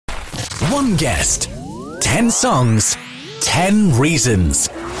One guest, 10 songs, 10 reasons.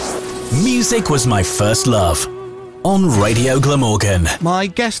 Music was my first love. On Radio Glamorgan. My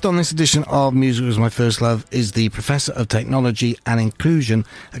guest on this edition of Music Was My First Love is the Professor of Technology and Inclusion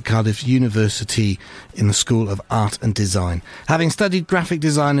at Cardiff University in the School of Art and Design. Having studied graphic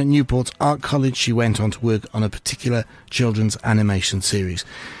design at Newport's Art College, she went on to work on a particular children's animation series.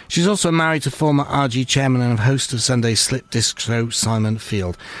 She's also married to former RG chairman and host of Sunday's Slip Disc show, Simon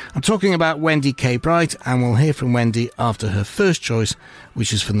Field. I'm talking about Wendy K. Bright, and we'll hear from Wendy after her first choice,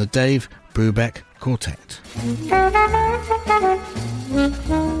 which is from the Dave Brubeck Quartet.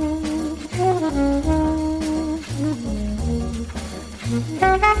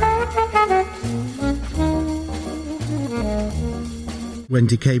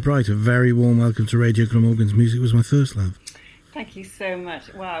 Wendy K. Bright, a very warm welcome to Radio Glamorgan's Music Was My First Love. Thank you so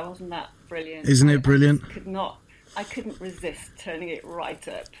much. Wow, wasn't that brilliant? Isn't it brilliant? I couldn't resist turning it right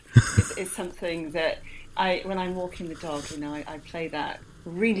up. It's something that when I'm walking the dog, I play that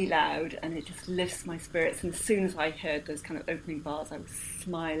really loud and it just lifts my spirits. And as soon as I heard those kind of opening bars, I was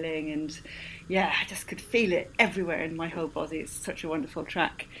smiling and I just could feel it everywhere in my whole body. It's such a wonderful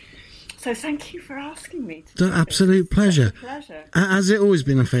track. So thank you for asking me. The absolute pleasure. Pleasure. Has it always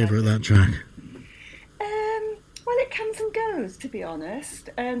been a favourite, that track? Well, it comes and goes, to be honest.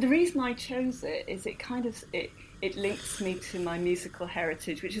 The reason I chose it is it links me to my musical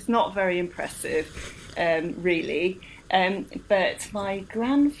heritage, which is not very impressive, really. But my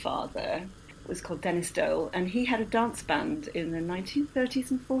grandfather was called Dennis Dole, and he had a dance band in the 1930s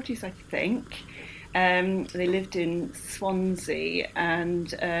and 40s, I think. They lived in Swansea, and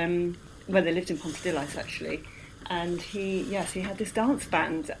they lived in Pontydilais, actually. And he had this dance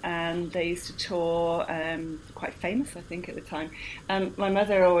band, and they used to tour, quite famous, I think, at the time. My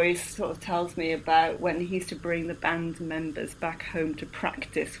mother always sort of tells me about when he used to bring the band members back home to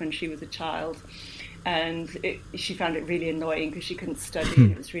practice when she was a child. And she found it really annoying because she couldn't study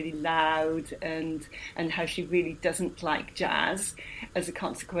and it was really loud, and how she really doesn't like jazz as a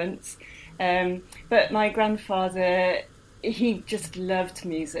consequence. But my grandfather, he just loved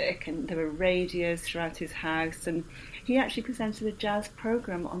music, and there were radios throughout his house, and he actually presented a jazz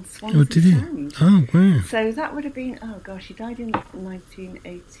programme on Swansea Sound. Oh, wow. So that would have been, he died in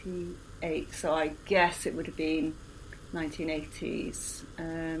 1988, so I guess it would have been 1980s.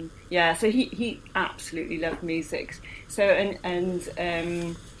 So he absolutely loved music. So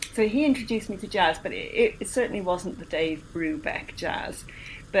so he introduced me to jazz, but it certainly wasn't the Dave Brubeck jazz.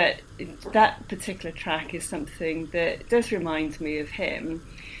 But that particular track is something that does remind me of him.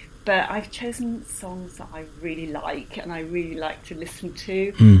 But I've chosen songs that I really like and I really like to listen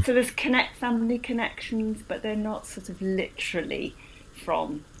to. So there's family connections, but they're not sort of literally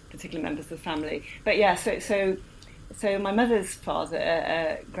from particular members of the family. But so my mother's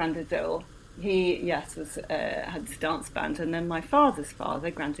father, Grandad Dole, he had this dance band, and then my father's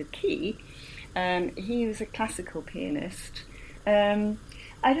father, Grandad Key, he was a classical pianist.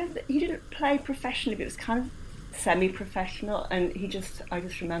 He didn't play professionally, but it was kind of semi-professional, and I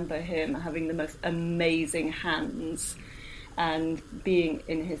just remember him having the most amazing hands, and being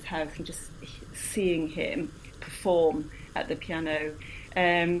in his house and just seeing him perform at the piano.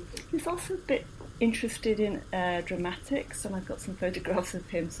 He's also a bit interested in dramatics, and I've got some photographs of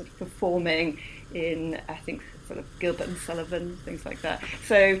him sort of performing in, I think, sort of Gilbert and Sullivan, things like that.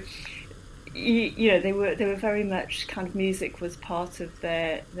 So they were very much kind of, music was part of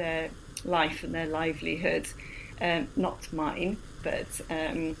their life and their livelihood, not mine, but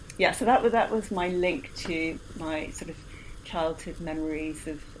so that was my link to my sort of childhood memories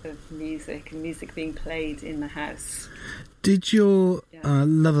of music and music being played in the house. Did your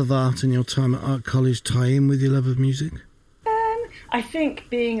love of art and your time at Art College tie in with your love of music? I think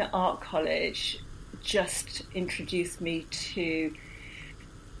being at Art College just introduced me to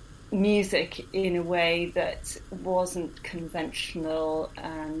music in a way that wasn't conventional,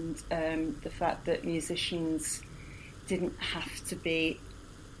 and the fact that musicians didn't have to be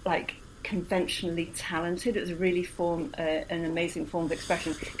like conventionally talented. It was a really an amazing form of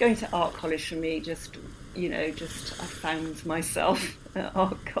expression. Going to Art College for me, I found myself at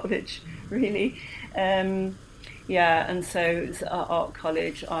Art College, really. And so at Art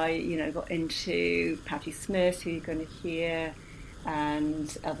College I got into Patti Smith, who you're going to hear, and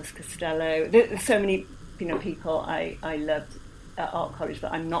Elvis Costello. There's so many people I loved at Art College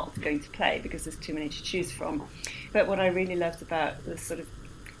that I'm not going to play because there's too many to choose from. But what I really loved about the sort of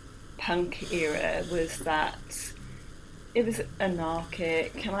punk era was that it was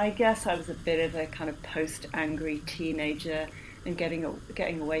anarchic, and I guess I was a bit of a kind of post-angry teenager and getting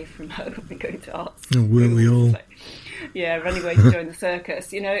away from home and going to art school. Oh, weren't we all? yeah, running away to join the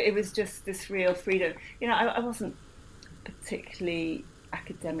circus. It was just this real freedom. I wasn't particularly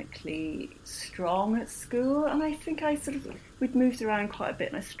academically strong at school, and I think we'd moved around quite a bit,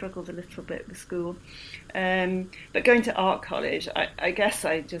 and I struggled a little bit with school. But going to art college, I guess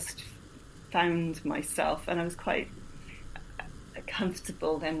I just found myself, and I was quite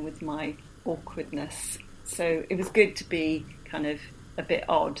comfortable then with my awkwardness. So it was good to be kind of a bit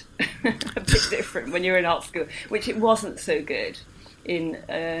odd, a bit different when you're in art school, which it wasn't so good in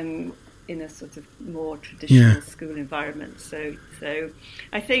a sort of more traditional school environment. So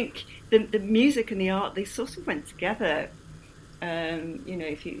I think the music and the art, they sort of went together.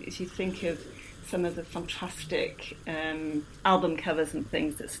 If you think of some of the fantastic album covers and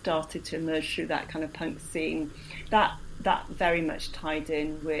things that started to emerge through that kind of punk scene, that very much tied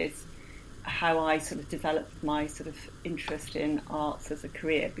in with how I sort of developed my sort of interest in arts as a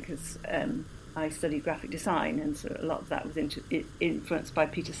career, because I studied graphic design, and so a lot of that was influenced by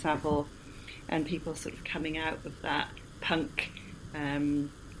Peter Saville and people sort of coming out of that punk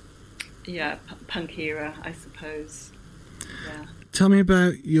era, I suppose. Yeah. Tell me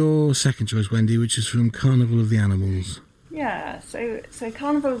about your second choice, Wendy, which is from Carnival of the Animals. Yeah, so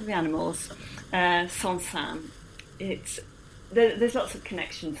Carnival of the Animals, Sans Sam. There's lots of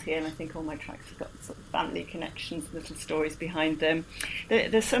connections here, and I think all my tracks have got sort of family connections, little stories behind them.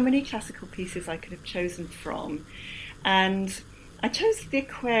 There's so many classical pieces I could have chosen from, and I chose the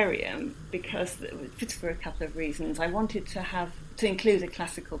Aquarium because, for a couple of reasons. I wanted to include a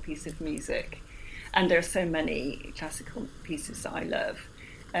classical piece of music, and there are so many classical pieces that I love.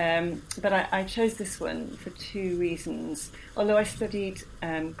 But I chose this one for two reasons. Although I studied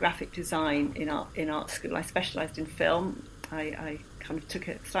graphic design in art school, I specialised in film. I kind of took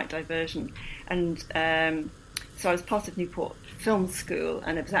a slight diversion, and so I was part of Newport Film School,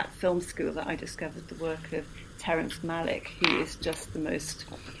 and it was at film school that I discovered the work of Terrence Malick, who is just the most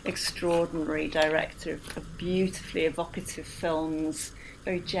extraordinary director of beautifully evocative films,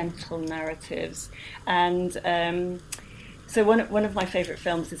 very gentle narratives. And so one of my favourite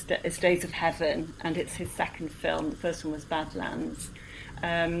films is Days of Heaven, and it's his second film. The first one was Badlands.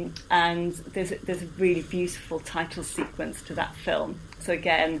 And there's a really beautiful title sequence to that film. So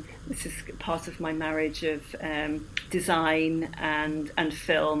again, this is part of my marriage of design and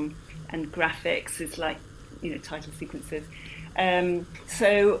film and graphics. Is like, title sequences.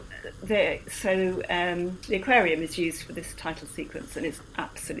 So the Aquarium is used for this title sequence, and it's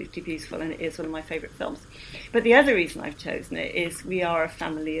absolutely beautiful, and it is one of my favourite films. But the other reason I've chosen it is we are a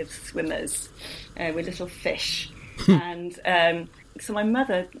family of swimmers. We're little fish, and so my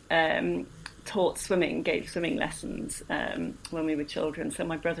mother gave swimming lessons when we were children. So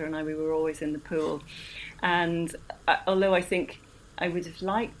my brother and I, we were always in the pool. And although I think I would have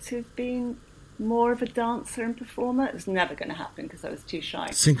liked to have been more of a dancer and performer, it was never going to happen because I was too shy.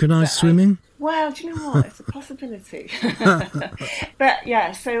 Synchronised swimming? Well, do you know what? It's a possibility. But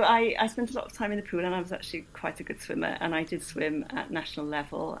yeah, so I spent a lot of time in the pool, and I was actually quite a good swimmer, and I did swim at national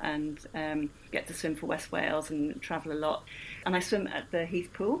level and get to swim for West Wales and travel a lot. And I swim at the Heath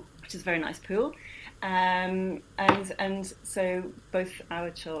Pool, which is a very nice pool. And so both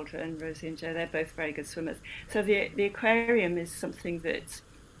our children, Rosie and Joe, they're both very good swimmers. So the Aquarium is something that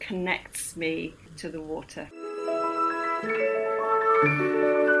connects me to the water.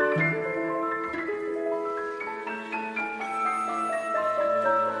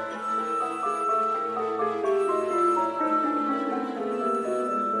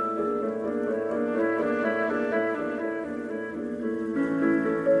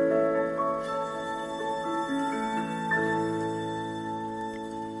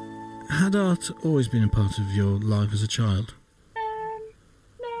 Had art always been a part of your life as a child?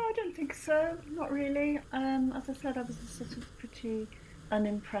 No, I don't think so. Not really. As I said, I was a sort of pretty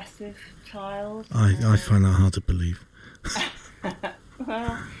unimpressive child. I find that hard to believe.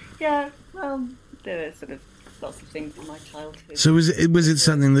 Well, there are sort of lots of things in my childhood. So was it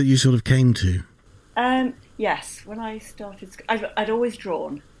something that you sort of came to? Yes, when I started, I'd always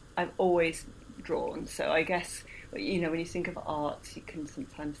drawn. I've always drawn. So I guess, when you think of art, you can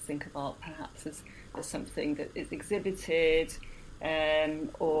sometimes think of art perhaps as something that is exhibited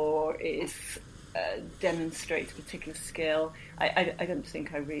or is demonstrates a particular skill. I don't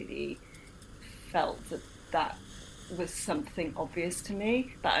think I really felt that was something obvious to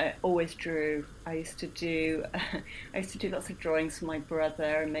me, but I always drew. I used to do lots of drawings for my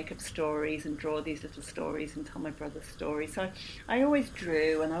brother and make up stories and draw these little stories and tell my brother stories. So I always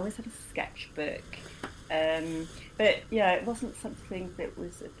drew, and I always had a sketchbook. But yeah, it wasn't something that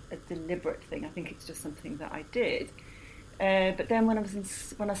was a deliberate thing. I think it's just something that I did. But then when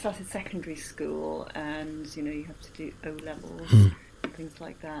I started secondary school, and you have to do O levels and things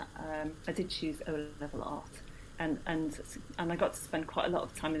like that, I did choose O level art, and I got to spend quite a lot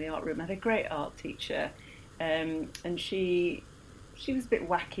of time in the art room. I had a great art teacher, and she was a bit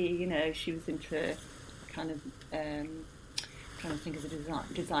wacky. She was into kind of trying to think of the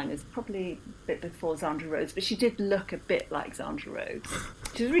designers, probably a bit before Zandra Rhodes, but she did look a bit like Zandra Rhodes.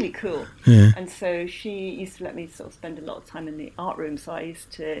 She was really cool. Yeah. And so she used to let me sort of spend a lot of time in the art room, so I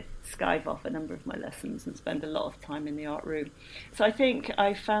used to skive off a number of my lessons and spend a lot of time in the art room. So I think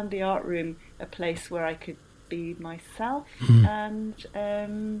I found the art room a place where I could be myself and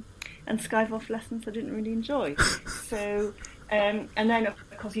skive off lessons I didn't really enjoy. So and then of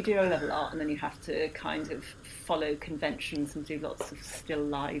course you do O-level art, and then you have to kind of follow conventions and do lots of still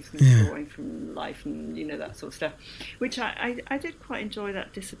lives and drawing from life and that sort of stuff, which I did quite enjoy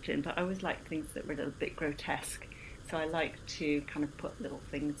that discipline, but I always liked things that were a little bit grotesque, so I like to kind of put little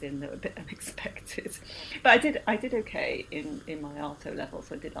things in that were a bit unexpected. But I did okay in my art O-level,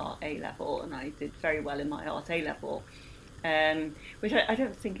 so I did art A-level, and I did very well in my art A-level, which I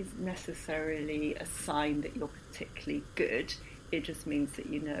don't think is necessarily a sign that you're particularly good. It just means that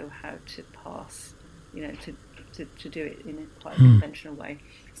you know how to pass, to do it in a quite conventional way.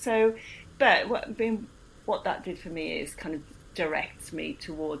 So, but what that did for me is kind of direct me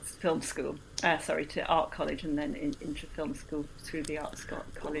towards film school, to art college, and then into film school through the Art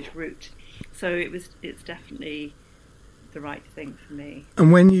College route. So it's definitely the right thing for me.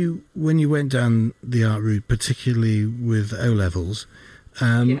 And when you went down the art route, particularly with O levels,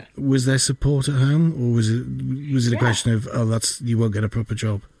 was there support at home, or was it a question of you won't get a proper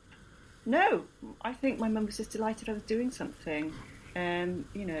job? No, I think my mum was just delighted I was doing something, and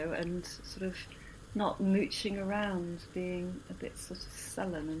sort of not mooching around, being a bit sort of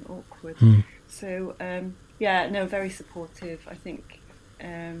sullen and awkward. So very supportive. I think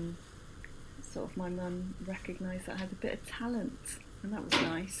sort of my mum recognised that I had a bit of talent, and that was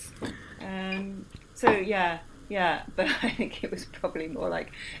nice. But I think it was probably more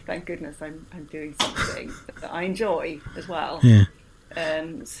like, thank goodness I'm doing something that I enjoy as well. Yeah.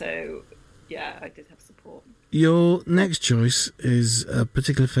 I did have support. Your next choice is a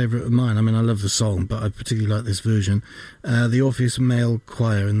particular favourite of mine. I mean, I love the song, but I particularly like this version. The Orpheus Male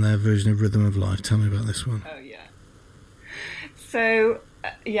Choir and their version of Rhythm of Life. Tell me about this one. Oh, yeah. So,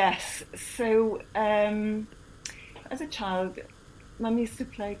 yes. So, as a child, Mum used to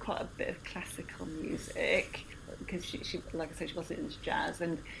play quite a bit of classical music, because she like I said, she wasn't into jazz,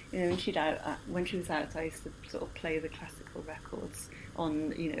 and when she was out, I used to sort of play the classical records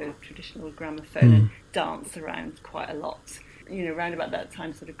on traditional gramophone and dance around quite a lot. Around about that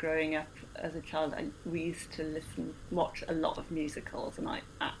time, sort of growing up as a child, we used to watch a lot of musicals, and I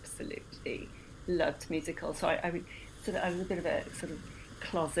absolutely loved musicals. So I was a bit of a sort of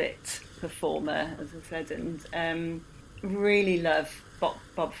closet performer, as I said, and really love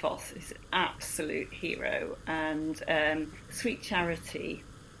Bob Fosse. He's an absolute hero, and Sweet Charity,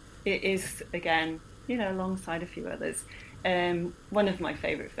 it is, again, alongside a few others, one of my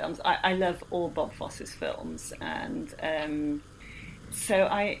favourite films. I love all Bob Fosse's films, and so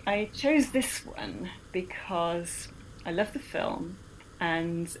I chose this one because I love the film,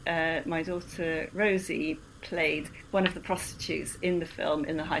 and my daughter Rosie played one of the prostitutes in the film,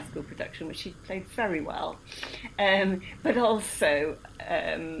 in the high school production, which she played very well. But also,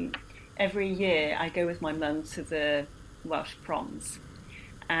 every year I go with my mum to the Welsh proms,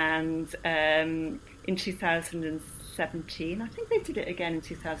 and in 2017, I think they did it again in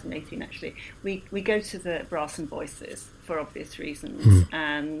 2018 actually, we go to the Brass and Voices for obvious reasons,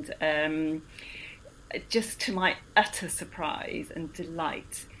 and just to my utter surprise and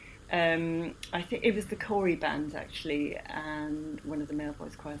delight, I think it was the Corey band actually, and one of the male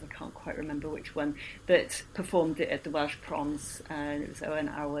voice choirs, I can't quite remember which one, that performed it at the Welsh proms, and it was Owen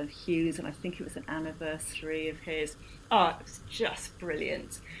Arwen Hughes, and I think it was an anniversary of his. Oh, it was just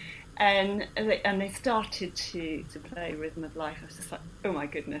brilliant. And they started to play Rhythm of Life. I was just like, oh my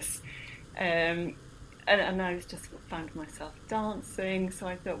goodness. And I was just found myself dancing, so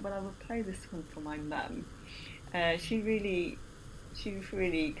I thought, well, I will play this one for my mum. She really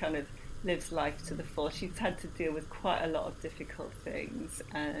kind of lives life to the full. She's had to deal with quite a lot of difficult things,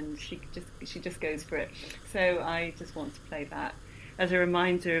 and she just goes for it. So I just want to play that as a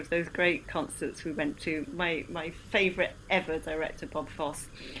reminder of those great concerts we went to. My favourite ever director, Bob Fosse,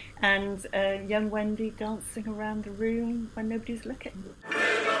 and young Wendy dancing around the room when nobody's looking.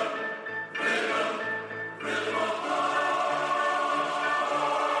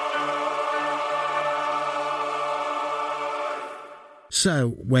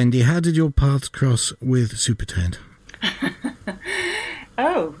 So, Wendy, how did your paths cross with Super Ted?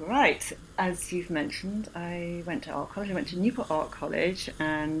 Oh, right. As you've mentioned, I went to art college. I went to Newport Art College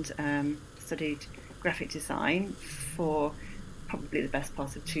and studied graphic design for probably the best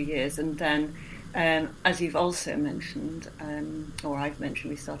part of 2 years. And then, as you've also mentioned, or I've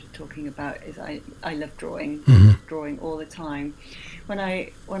mentioned, we started talking about, is I love drawing, drawing all the time. When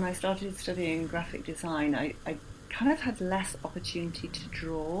I started studying graphic design, I kind of had less opportunity to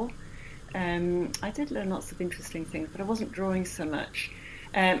draw. I did learn lots of interesting things, but I wasn't drawing so much.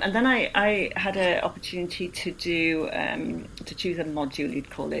 And then I had an opportunity to do to choose a module, you'd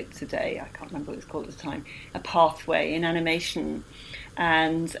call it today. I can't remember what it was called at the time. A pathway in animation,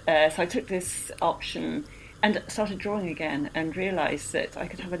 and so I took this option and started drawing again, and realised that I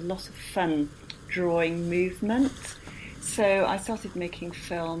could have a lot of fun drawing movement. So I started making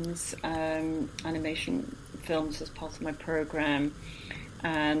films, animation films, as part of my programme,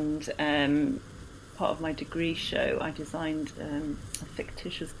 and part of my degree show, I designed a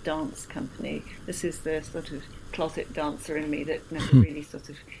fictitious dance company. This is the sort of closet dancer in me that never really sort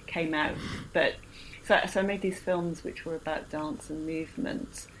of came out. But so I made these films which were about dance and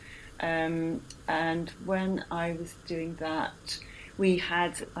movement. And when I was doing that, we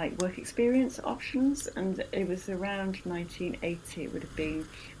had like work experience options, and it was around 1980 it would have been,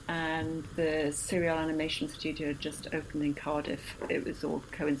 and the Serial Animation Studio had just opened in Cardiff. It was all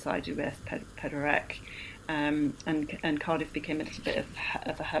coincided with Pederec, and Cardiff became a little bit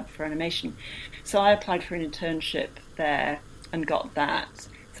of a hub for animation. So I applied for an internship there and got that.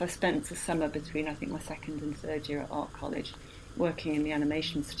 So I spent the summer between, I think, my second and third year at art college working in the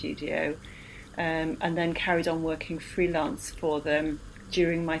animation studio, and then carried on working freelance for them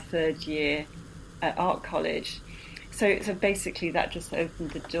during my third year at art college. So basically that just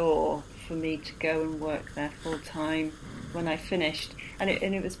opened the door for me to go and work there full time when I finished. And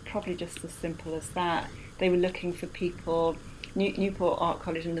it was probably just as simple as that. They were looking for people. Newport Art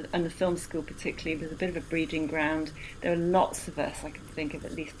College and the film school particularly was a bit of a breeding ground. There were lots of us, I can think of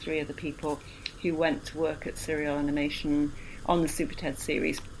at least 3 other people who went to work at Serial Animation on the Super Ted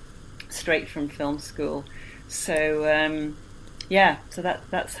series straight from film school. So so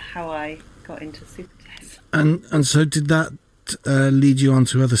that's how I got into Super Ted. And so did that lead you on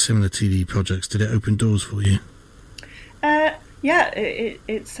to other similar TV projects? Did it open doors for you? Yeah,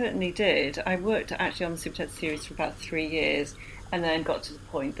 it certainly did. I worked actually on the Super Ted series for about 3 years, and then got to the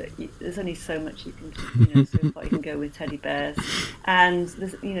point that there's only so much you can, so far you can go with teddy bears. And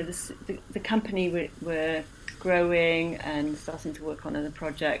the company were growing and starting to work on other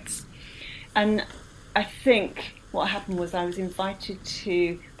projects. And I think what happened was I was invited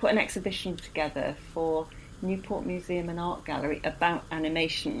to put an exhibition together for Newport Museum and Art Gallery about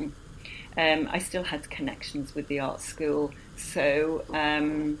animation. I still had connections with the art school, so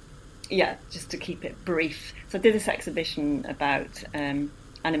just to keep it brief. So I did this exhibition about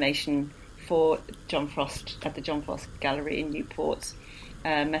animation for John Frost at the John Frost Gallery in Newport.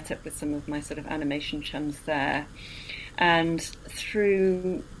 Met up with some of my sort of animation chums there, and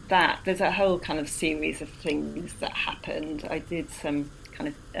through that there's a whole kind of series of things that happened. I did some kind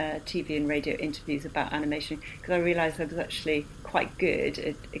of TV and radio interviews about animation because I realised I was actually quite good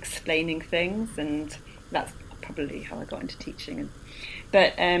at explaining things, and that's probably how I got into teaching.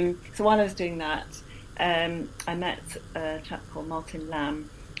 But so while I was doing that, I met a chap called Martin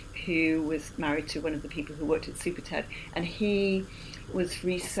Lamb, who was married to one of the people who worked at Super Ted, and he was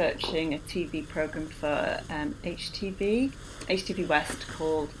researching a TV programme for HTV West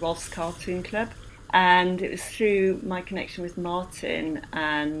called Rolf's Cartoon Club. And it was through my connection with Martin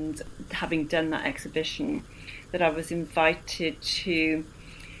and having done that exhibition that I was invited to,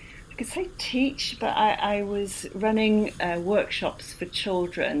 I could say teach, but I was running workshops for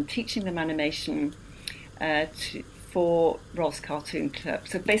children, teaching them animation for Rolf's Cartoon Club.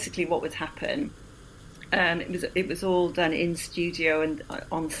 So basically what would happen, it was all done in studio and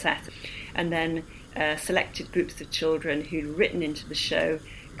on set, and then selected groups of children who'd written into the show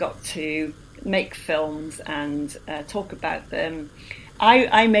got to make films and talk about them.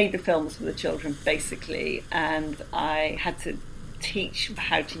 I made the films for the children basically, and I had to teach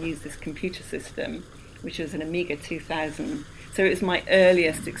how to use this computer system, which was an Amiga 2000. So it was my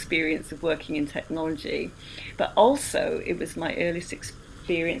earliest experience of working in technology, but also it was my earliest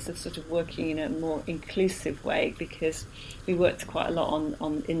experience of sort of working in a more inclusive way, because we worked quite a lot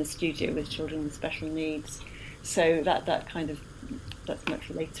on in the studio with children with special needs. So that's much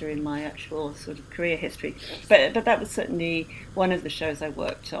later in my actual sort of career history. But that was certainly one of the shows I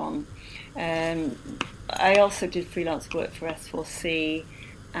worked on. I also did freelance work for S4C,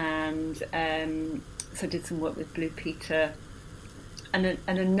 and so did some work with Blue Peter. And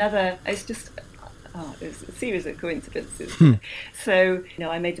another, it's just it was a series of coincidences. So,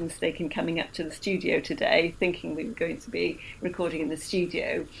 I made a mistake in coming up to the studio today, thinking we were going to be recording in the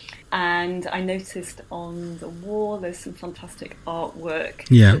studio. And I noticed on the wall there's some fantastic artwork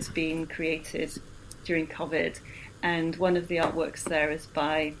that's been created during COVID. And one of the artworks there is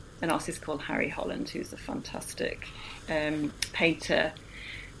by an artist called Harry Holland, who's a fantastic painter.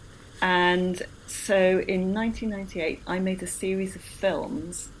 And so in 1998, I made a series of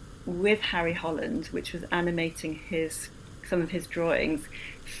films with Harry Holland, which was animating some of his drawings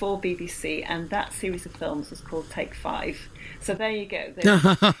for BBC, and that series of films was called Take 5. So there you go.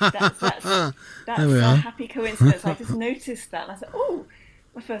 That's a happy coincidence. I just noticed that, and I said, oh,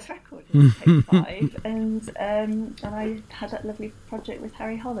 my first record is Take 5, and I had that lovely project with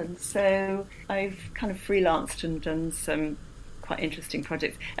Harry Holland. So I've kind of freelanced and done some quite interesting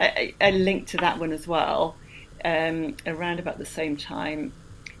projects. A link to that one as well. Around about the same time,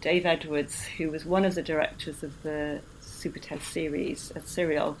 Dave Edwards, who was one of the directors of the Super Ted series at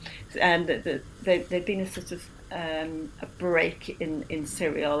Serial, and there'd been a sort of a break in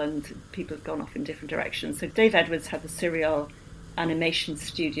Serial, and people had gone off in different directions. So Dave Edwards had the Serial animation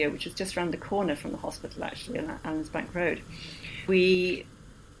studio, which was just around the corner from the hospital, actually, on Allensbank Road. We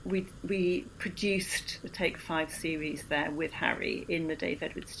produced the Take 5 series there with Harry in the Dave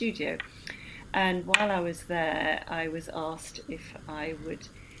Edwards studio. And while I was there, I was asked if I would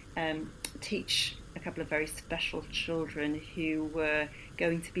teach a couple of very special children who were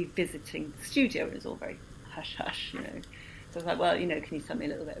going to be visiting the studio. It was all very hush-hush, So I was like, well, can you tell me a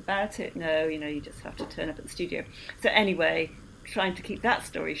little bit about it? No, you just have to turn up at the studio. So anyway, trying to keep that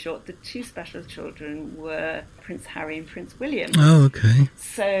story short, the two special children were Prince Harry and Prince William. Oh, okay.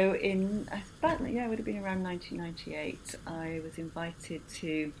 So it would have been around 1998, I was invited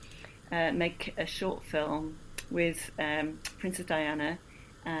to make a short film with Princess Diana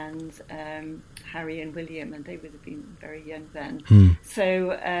and Harry and William, and they would have been very young then.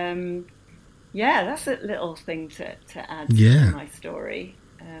 So, that's a little thing to add to my story.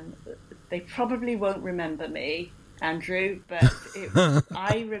 They probably won't remember me, Andrew, but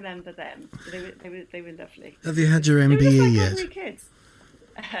I remember them. They were lovely. Have you had your MBE yet? They were kids.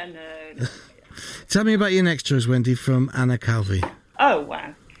 No. Tell me about your next choice, Wendy, from Anna Calvi. Oh,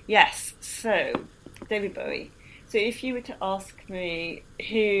 wow. Yes. So, David Bowie. So if you were to ask me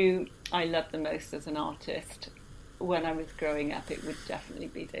who I loved the most as an artist when I was growing up, it would definitely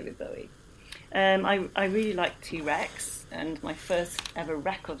be David Bowie. I really liked T-Rex, and my first ever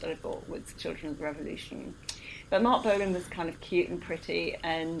record that I bought was Children of the Revolution. But Mark Bolan was kind of cute and pretty,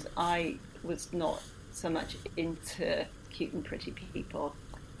 and I was not so much into cute and pretty people.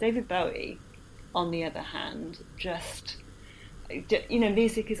 David Bowie, on the other hand, just...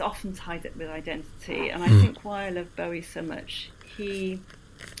 music is often tied up with identity, and I think why I love Bowie so much, he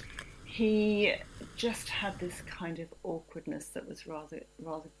just had this kind of awkwardness that was rather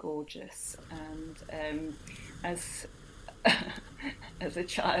gorgeous, and as a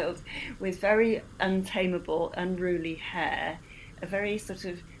child, with very untamable, unruly hair, a very sort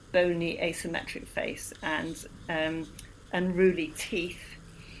of bony, asymmetric face, and unruly teeth.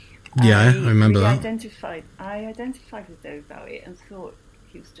 I remember that. I identified with David Bowie and thought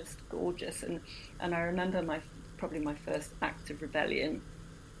he was just gorgeous. And I remember probably my first act of rebellion,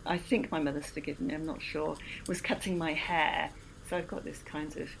 I think my mother's forgiven me, I'm not sure, was cutting my hair. So I've got this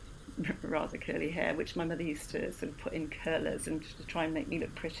kind of rather curly hair, which my mother used to sort of put in curlers and to try and make me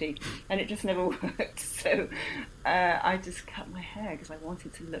look pretty. And it just never worked. So I just cut my hair because I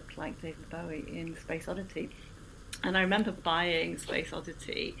wanted to look like David Bowie in Space Oddity. And I remember buying Space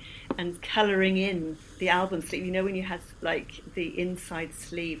Oddity and colouring in the album sleeve. When you had like the inside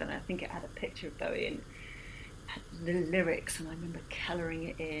sleeve, and I think it had a picture of Bowie and had the lyrics, and I remember colouring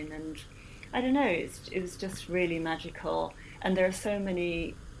it in. And I don't know, it was just really magical. And there are so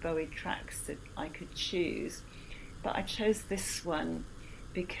many Bowie tracks that I could choose, but I chose this one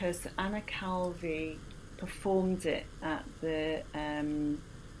because Anna Calvi performed it at the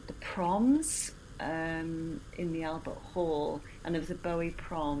proms. In the Albert Hall, and there was a Bowie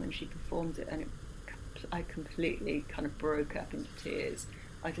prom, and she performed it, and I completely kind of broke up into tears.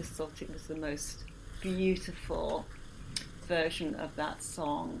 I just thought it was the most beautiful version of that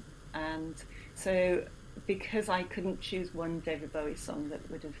song, and so because I couldn't choose one David Bowie song that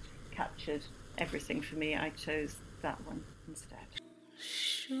would have captured everything for me, I chose that one instead.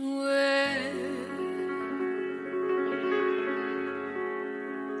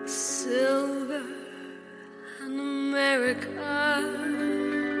 Silver and America,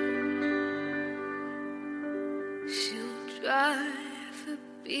 she'll drive a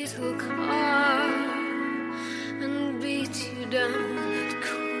Beetle car and beat you down at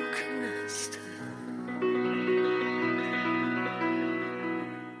Coconut.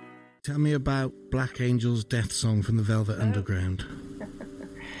 me about Black Angel's Death Song from the Velvet Underground.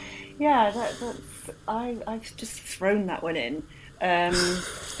 Yeah, I've just thrown that one in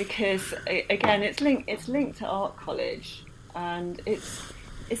because again, it's linked to art college, and it's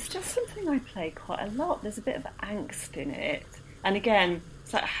just something I play quite a lot. There's a bit of angst in it, and again,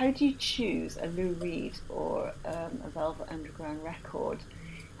 it's like, how do you choose a Lou Reed or a Velvet Underground record?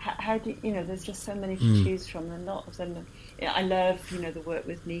 How do you there's just so many to choose from, and a lot of them. I love the work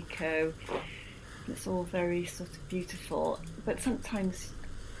with Nico. It's all very sort of beautiful, but sometimes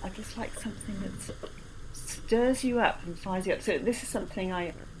I just like something that stirs you up and fires you up. So this is something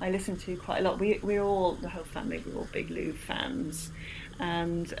I listen to quite a lot. We're all, the whole family, we're all big Lou fans.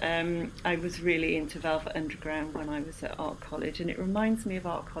 And I was really into Velvet Underground when I was at art college, and it reminds me of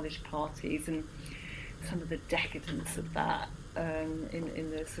art college parties and some of the decadence of that in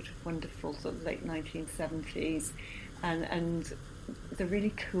the sort of wonderful sort of late 1970s, and the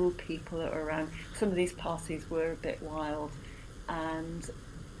really cool people that were around. Some of these parties were a bit wild, and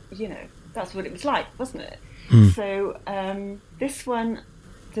that's what it was like, wasn't it? So this one,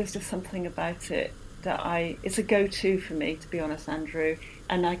 there's just something about it that it's a go-to for me, to be honest, Andrew,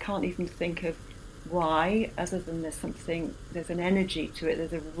 and I can't even think of why, other than there's an energy to it,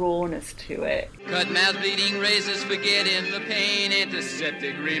 there's a rawness to it. Cut mouth, bleeding razors, forgetting the pain,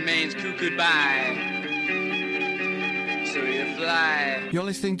 antiseptic remains, cuckooed by. So you fly. You're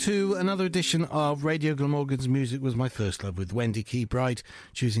listening to another edition of Radio Glamorgan's Music Was My First Love with Wendy Keybright,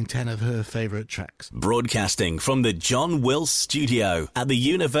 choosing 10 of her favourite tracks. Broadcasting from the John Wills Studio at the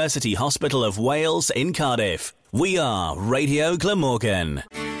University Hospital of Wales in Cardiff. We are Radio Glamorgan.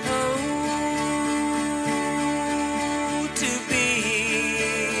 To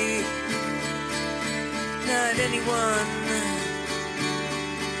be not anyone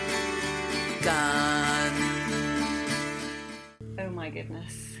gone. Oh my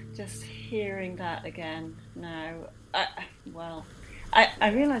goodness, just hearing that again now. I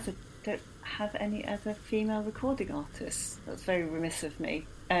realise I don't have any other female recording artists. That's very remiss of me.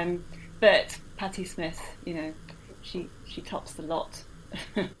 But Patti Smith, she tops the lot.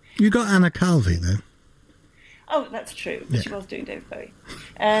 You got Anna Calvi though. Oh, that's true. But she was doing David Bowie.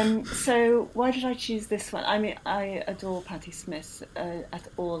 So why did I choose this one? I mean, I adore Patti Smith at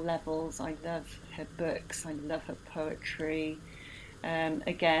all levels. I love her books. I love her poetry.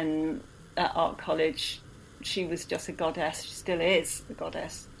 Again, at art college, she was just a goddess. She still is a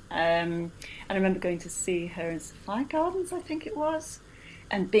goddess. And I remember going to see her in Sophia Gardens, I think it was,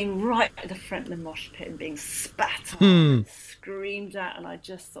 and being right at the front of the mosh pit and being spat on and screamed at, and I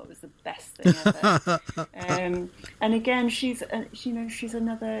just thought it was the best thing ever. And again, she's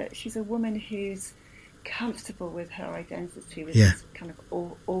a woman who's comfortable with her identity, with this kind of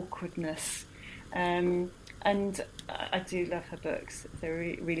awkwardness. And I do love her books. They're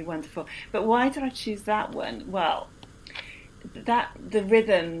really, really wonderful. But why did I choose that one? Well, the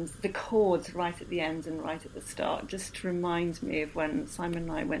rhythms, the chords right at the end and right at the start just reminds me of when Simon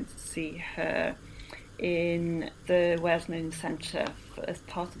and I went to see her in the Wales Moon Centre as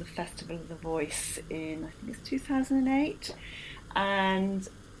part of the Festival of the Voice in, I think it's 2008. And,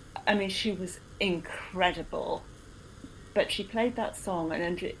 I mean, she was incredible. But she played that song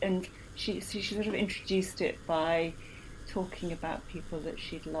and she sort of introduced it by talking about people that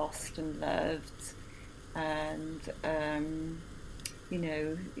she'd lost and loved, and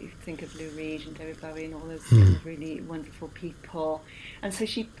you think of Lou Reed and David Bowie and all those kind of really wonderful people, and so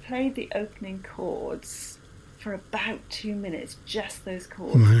she played the opening chords for about 2 minutes, just those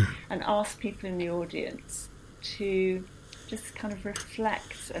chords, and asked people in the audience to just kind of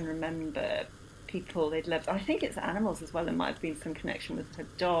reflect and remember people they'd loved. I think it's animals as well. There might have been some connection with her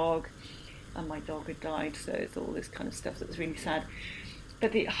dog, and my dog had died, so it's all this kind of stuff that was really sad.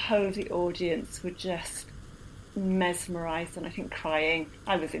 But the whole of the audience were just mesmerised, and I think crying.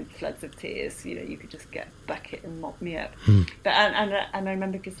 I was in floods of tears. You could just get a bucket and mop me up. But and I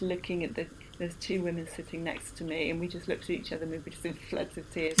remember just looking at there's two women sitting next to me, and we just looked at each other and we were just in floods of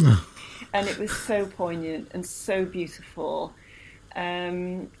tears. And it was so poignant and so beautiful.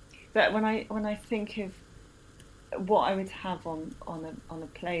 That when I think of what I would have on a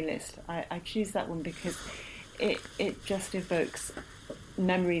playlist, I choose that one because it just evokes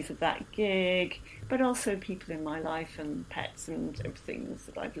memories of that gig, but also people in my life and pets and everything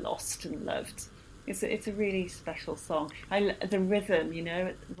that I've lost and loved. It's a really special song. The rhythm,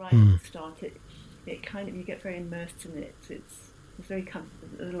 right at the start, it kind of, you get very immersed in it. It's very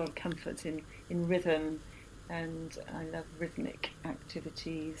there's a lot of comfort in rhythm. And I love rhythmic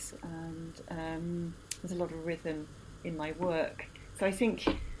activities, and there's a lot of rhythm in my work. So I think,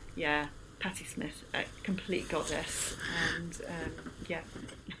 Patti Smith, a complete goddess, and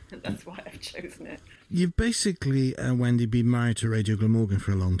That's why I've chosen it. You've basically, Wendy, been married to Radio Glamorgan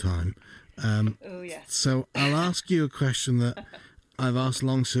for a long time. Oh, yes. So I'll ask you a question that I've asked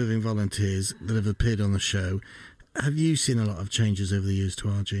long-serving volunteers that have appeared on the show. Have you seen a lot of changes over the years to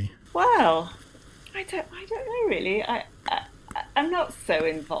RG? Well, I don't know really. I'm not so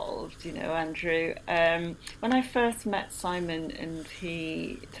involved, Andrew. When I first met Simon, and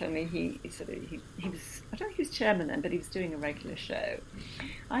he told me he was, I don't know if he was chairman then, but he was doing a regular show.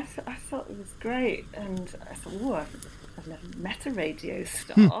 I thought it was great, and I thought, oh, I've never met a radio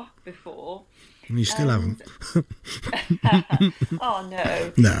star before. You still haven't. Oh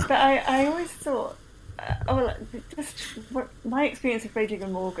no. No. But I always thought, my experience of Radio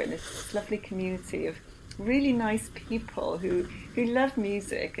Glamorgan is this lovely community of really nice people who love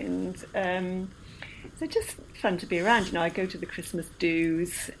music, and they're just fun to be around. I go to the Christmas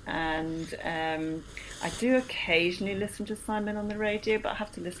do's, and I do occasionally listen to Simon on the radio, but I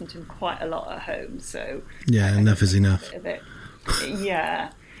have to listen to him quite a lot at home. So yeah, enough is enough.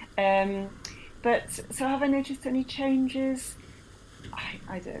 Yeah. But so have I noticed any changes?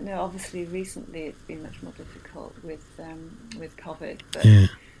 I don't know. Obviously, recently it's been much more difficult with COVID. But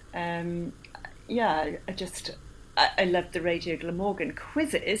I loved the Radio Glamorgan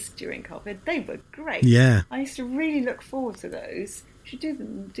quizzes during COVID. They were great. Yeah. I used to really look forward to those. Should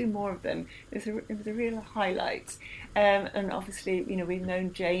do more of them. It was a real highlight. And obviously, we've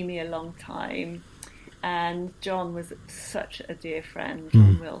known Jamie a long time. And John was such a dear friend.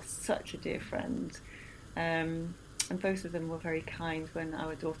 John Will, such a dear friend. And both of them were very kind when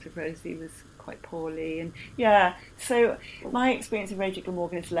our daughter Rosie was quite poorly. And yeah, so my experience of Radio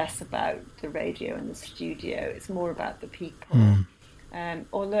Glamorgan is less about the radio and the studio. It's more about the people.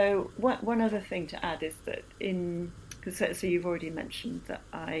 Although one other thing to add is that so you've already mentioned that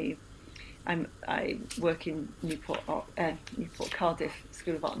I work in Newport Cardiff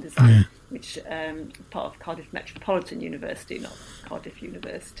School of Art and Design, which is part of Cardiff Metropolitan University, not Cardiff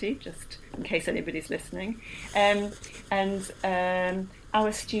University, just in case anybody's listening. And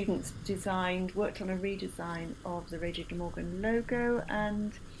our students worked on a redesign of the Radio Glamorgan logo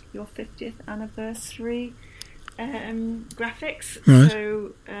and your 50th anniversary graphics. Right.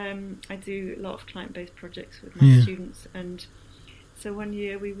 So I do a lot of client-based projects with my students, and so one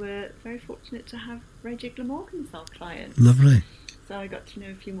year we were very fortunate to have Radio Glamorgan as our client. Lovely. So I got to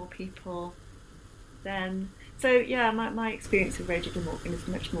know a few more people then. So yeah, my experience of Radio Glamorgan is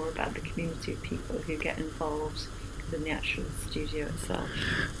much more about the community of people who get involved than the actual studio itself.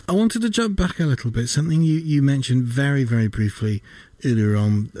 I wanted to jump back a little bit. Something you mentioned very, very briefly earlier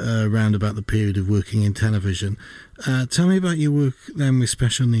on, around about the period of working in television. Tell me about your work then with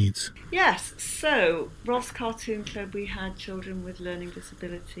special needs. Yes, so Rolf's Cartoon Club, we had children with learning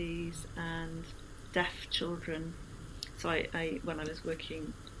disabilities and deaf children. So I when I was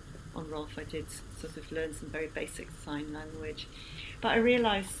working on Rolf, I did sort of learn some very basic sign language. But I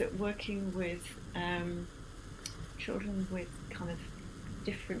realised that working with children with kind of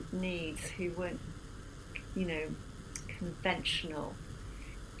different needs who weren't, conventional,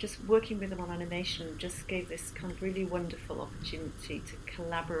 just working with them on animation just gave this kind of really wonderful opportunity to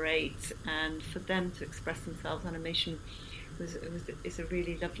collaborate and for them to express themselves. Animation is a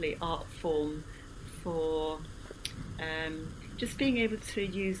really lovely art form for just being able to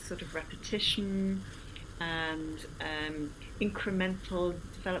use sort of repetition and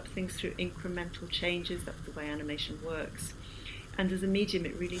develop things through incremental changes. That's the way animation works. And as a medium,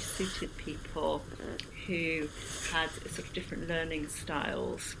 it really suited people who had sort of different learning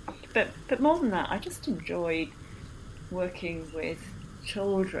styles. But more than that, I just enjoyed working with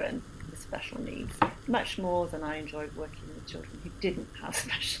children with special needs much more than I enjoyed working with children who didn't have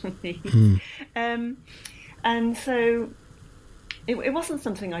special needs. And so it wasn't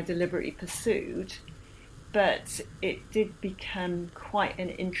something I deliberately pursued, but it did become quite an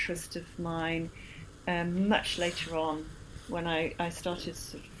interest of mine much later on, when I started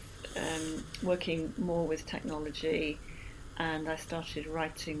sort of working more with technology, and I started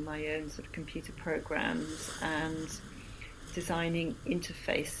writing my own sort of computer programs and designing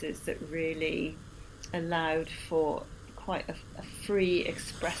interfaces that really allowed for quite a free,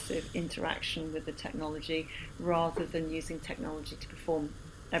 expressive interaction with the technology rather than using technology to perform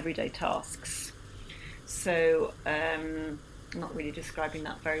everyday tasks. So I'm not really describing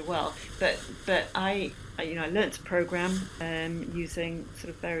that very well, but I learnt to program using sort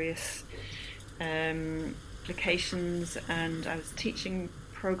of various applications, and I was teaching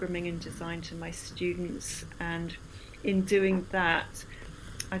programming and design to my students, and in doing that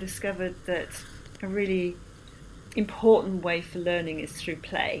I discovered that a really important way for learning is through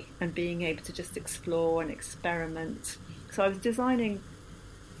play and being able to just explore and experiment. So I was designing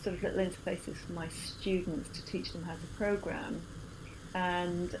sort of little interfaces for my students to teach them how to program,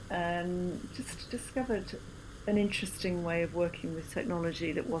 and just discovered an interesting way of working with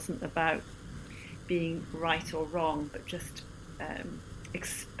technology that wasn't about being right or wrong, but just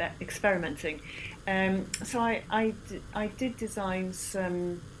experimenting. So I did design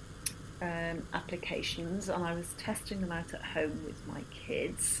some applications, and I was testing them out at home with my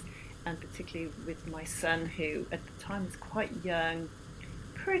kids, and particularly with my son, who at the time was quite young,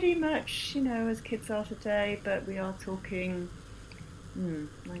 pretty much, as kids are today, but we are talking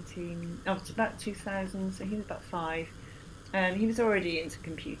it's about 2000, so he was about 5, and he was already into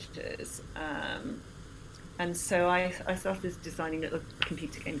computers, and so I started designing little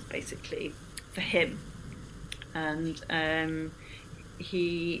computer games basically for him, and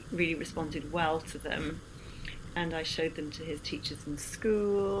he really responded well to them, and I showed them to his teachers in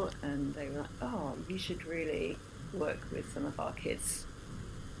school, and they were like, oh, you should really work with some of our kids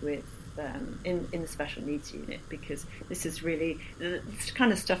with in the special needs unit, because this is really the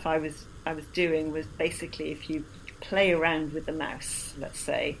kind of stuff I was doing was basically, if you play around with the mouse, let's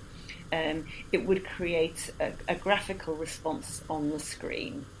say, it would create a graphical response on the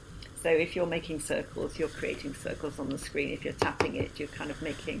screen. So if you're making circles, you're creating circles on the screen. If you're tapping it, you're kind of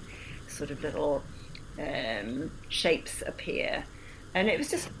making sort of little shapes appear. And it was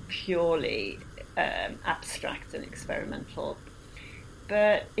just purely abstract and experimental.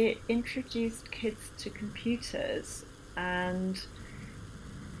 But it introduced kids to computers, and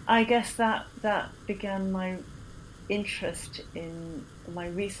I guess that began my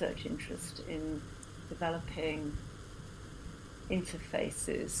research interest in developing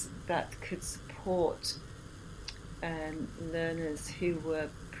interfaces that could support learners who were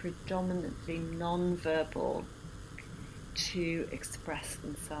predominantly non-verbal to express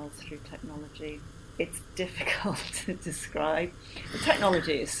themselves through technology. It's difficult to describe. The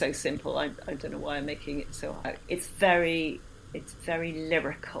technology is so simple. I don't know why I'm making it so hard. It's very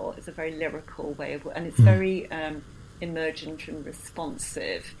lyrical. It's a very lyrical way of, and it's very emergent and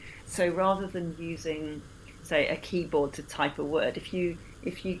responsive. So rather than using, say, a keyboard to type a word, if you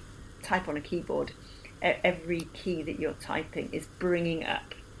type on a keyboard, every key that you're typing is bringing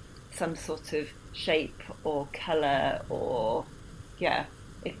up some sort of shape or colour, or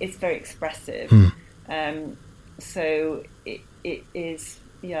it's very expressive. So it is,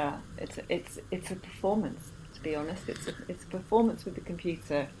 it's a performance, to be honest. It's a performance with the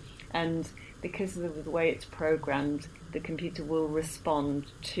computer, and because of the way it's programmed, the computer will respond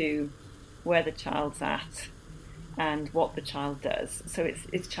to where the child's at and what the child does. So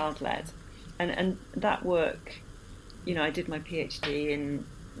it's child-led, and that work, I did my PhD in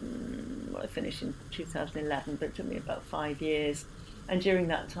I finished in 2011, but it took me about 5 years. And during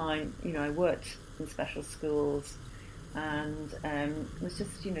that time, I worked in special schools and was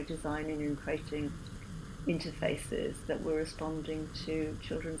just, designing and creating interfaces that were responding to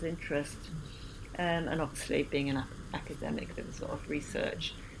children's interests. And obviously, being an academic, there was a lot of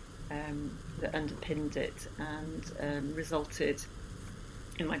research that underpinned it and resulted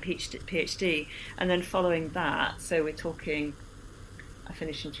in my PhD. And then following that, so we're talking, I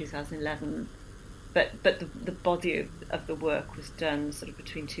finished in 2011, but the body of the work was done sort of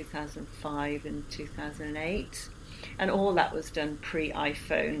between 2005 and 2008, and all that was done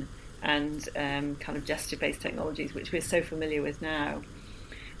pre-iPhone and kind of gesture-based technologies, which we're so familiar with now.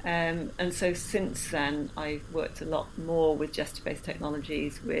 And so since then, I've worked a lot more with gesture-based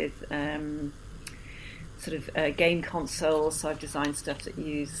technologies, with sort of game consoles. So I've designed stuff that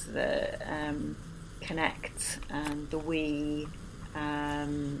use the Kinect and the Wii.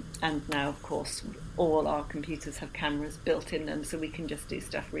 And now, of course, all our computers have cameras built in them, so we can just do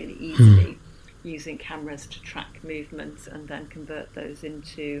stuff really easily using cameras to track movements and then convert those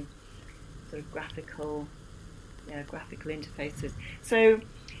into sort of graphical interfaces. So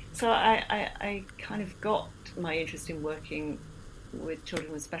I kind of got my interest in working with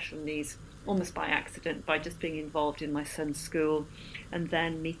children with special needs almost by accident, by just being involved in my son's school and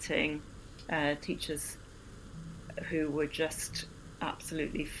then meeting teachers who were just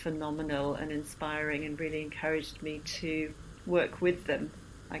absolutely phenomenal and inspiring, and really encouraged me to work with them,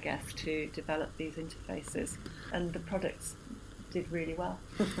 I guess, to develop these interfaces. And the products did really well.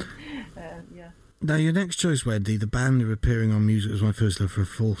 Now, your next choice, Wendy, the band are appearing on Music Was My First Love for a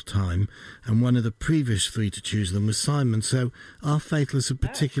 4th time, and one of the previous 3 to choose them was Simon. So are Faithless a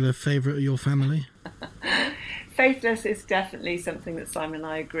particular favourite of your family? Faithless is definitely something that Simon and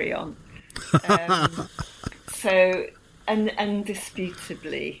I agree on. So, and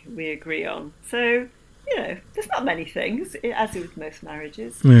indisputably we agree on. So there's not many things, as with most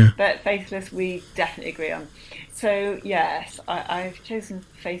marriages, but Faithless we definitely agree on. So yes, I've chosen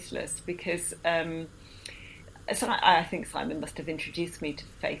Faithless because I think Simon must have introduced me to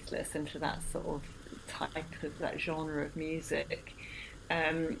Faithless and to that sort of type of that genre of music.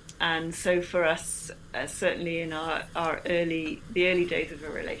 And so for us, certainly in the early days of a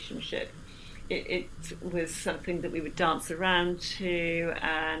relationship, it was something that we would dance around to,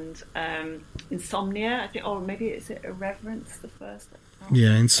 and Insomnia, I think, or maybe is it Irreverence, the first?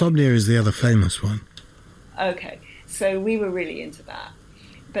 Yeah, Insomnia is the other famous one. Okay, so we were really into that.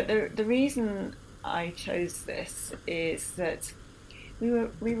 But the reason I chose this is that we were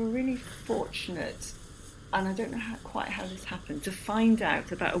really fortunate, and I don't know quite how this happened, to find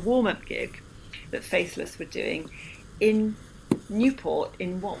out about a warm-up gig that Faithless were doing in Newport,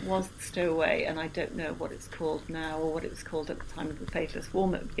 in what was the Stowaway, and I don't know what it's called now or what it was called at the time of the Faithless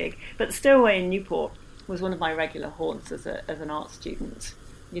warm-up gig. But the Stowaway in Newport was one of my regular haunts as an art student.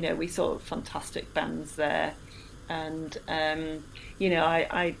 We saw fantastic bands there, and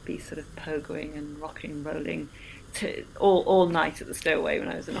I'd be sort of pogoing and rocking and rolling all night at the Stowaway when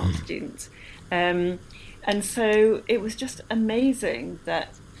I was an art student. And so it was just amazing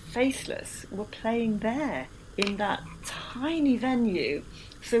that Faithless were playing there in that tiny venue.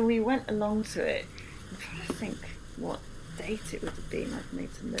 So we went along to it. I'm trying to think what date it would have been. I've made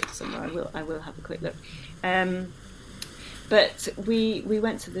some notes somewhere. I will have a quick look. But we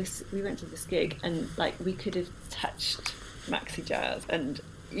went to this gig, and like we could have touched Maxi Jazz and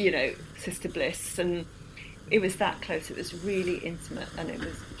Sister Bliss, and it was that close. It was really intimate, and it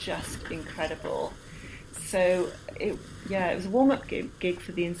was just incredible. So it was a warm-up gig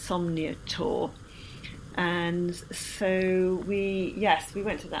for the Insomnia tour. And so we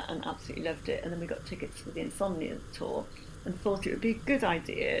went to that and absolutely loved it. And then we got tickets for the Insomnia tour and thought it would be a good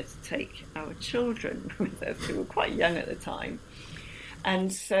idea to take our children with us, who were quite young at the time.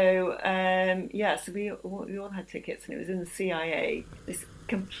 And so, so we all had tickets, and it was in the CIA, this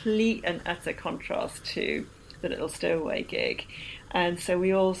complete and utter contrast to the Little Stowaway gig. And so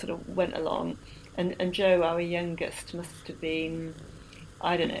we all sort of went along, and Joe, our youngest, must have been,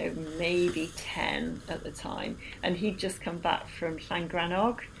 I don't know, maybe 10 at the time. And he'd just come back from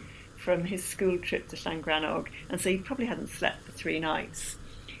Llangrannog, from his school trip to Llangrannog. And so he probably hadn't slept for 3 nights.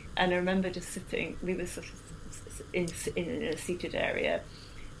 And I remember just sitting, we were sort of in a seated area,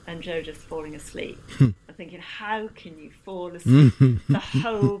 and Joe just falling asleep. I'm thinking, how can you fall asleep? The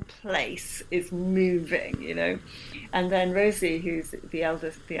whole place is moving, And then Rosie, who's the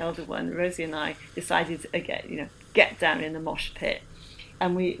elder one, Rosie and I decided to get down in the mosh pit.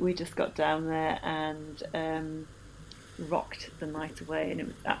 And we just got down there and rocked the night away, and it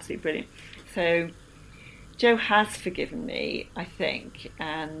was absolutely brilliant. So Joe has forgiven me, I think,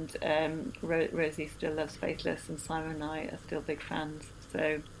 and Rosie still loves Faithless, and Simon and I are still big fans.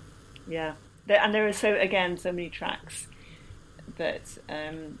 So, yeah. And there are so many tracks that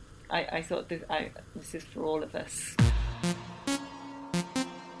I thought this is for all of us.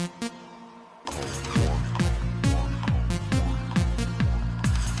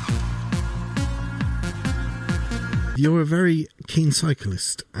 You're a very keen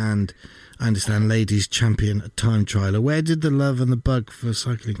cyclist, and I understand ladies champion time trialer. Where did the love and the bug for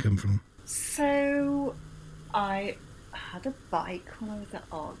cycling come from? So I had a bike when I was at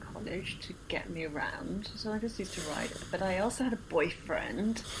art college to get me around, so I just used to ride it. But I also had a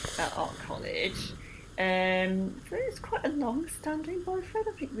boyfriend at art college. So it was quite a long-standing boyfriend.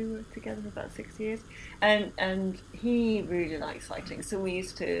 I think we were together for about 6 years, and he really liked cycling. So we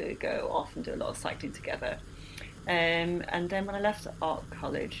used to go off and do a lot of cycling together. And then when I left art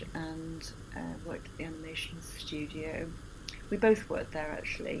college and worked at the animation studio, we both worked there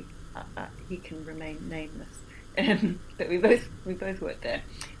actually. He can remain nameless, but we both worked there,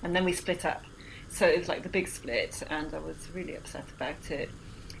 and then we split up. So it was like the big split, and I was really upset about it.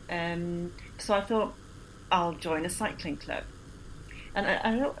 So I thought I'll join a cycling club, and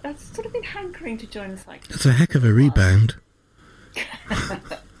I've sort of been hankering to join a cycling club. That's a heck of a rebound.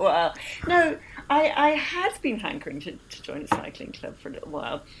 Well, no, I had been hankering to join a cycling club for a little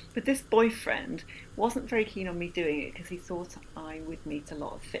while, but this boyfriend wasn't very keen on me doing it because he thought I would meet a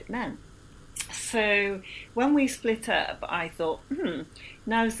lot of fit men. So when we split up, I thought,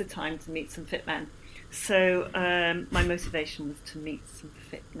 now's the time to meet some fit men. So my motivation was to meet some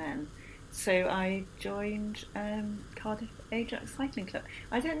fit men. So I joined Cardiff Ajax Cycling Club.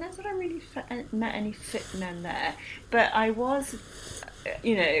 I don't know that I really met any fit men there, but I was,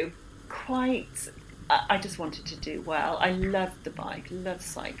 I just wanted to do well. I loved the bike, loved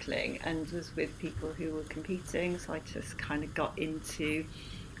cycling, and was with people who were competing, so I just kind of got into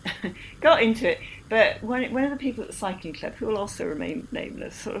got into it. But one of the people at the cycling club, who will also remain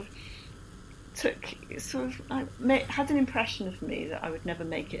nameless, had an impression of me that I would never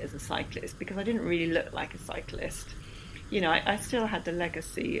make it as a cyclist because I didn't really look like a cyclist. You know, I still had the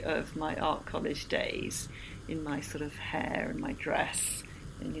legacy of my art college days in my sort of hair and my dress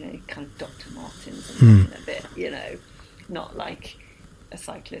and, you know, kind of Dr. Martens and a bit, you know, not like a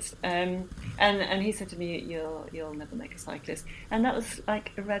cyclist. And he said to me, you'll never make a cyclist. And that was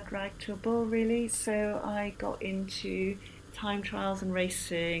like a red rag to a bull, really. So I got into time trials and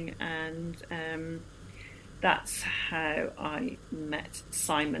racing, and that's how I met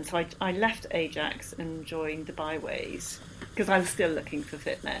Simon. So I left Ajax and joined the Byways because I was still looking for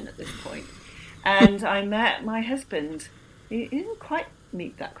fit men at this point. And I met my husband. He didn't quite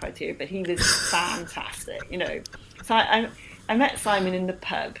meet that criteria, but he was fantastic, you know. So I met Simon in the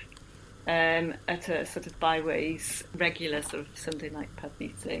pub at a sort of Byways regular sort of Sunday night pub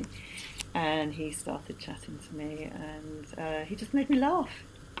meeting, and he started chatting to me, and he just made me laugh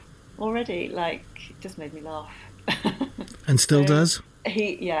already. Like, just made me laugh. And still does?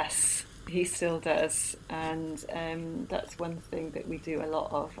 He still does, and that's one thing that we do a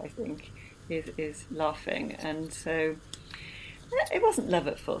lot of, I think, is laughing. And so it wasn't love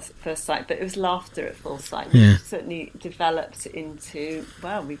at first sight, but it was laughter at full sight. Yeah. Which certainly developed into,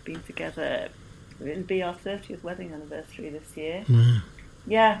 well, we've been together, it'll be our 30th wedding anniversary this year.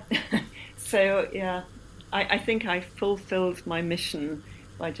 Yeah. So, yeah, I think I fulfilled my mission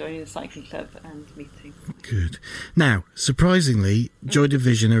by joining the cycling club and meeting. Good. Now, surprisingly, Joy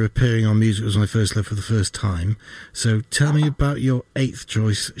Division are appearing on Music Was My First Love for the first time. So tell me about your 8th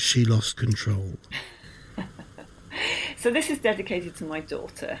choice, She Lost Control. So this is dedicated to my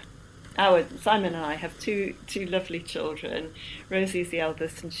daughter. Simon and I have two lovely children. Rosie is the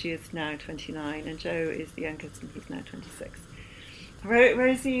eldest and she is now 29, and Joe is the youngest and he's now 26.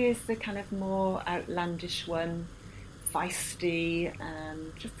 Rosie is the kind of more outlandish one, feisty,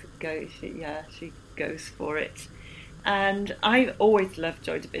 just she goes for it. And I've always loved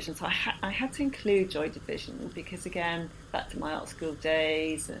Joy Division, so I had to include Joy Division because, again, back to my art school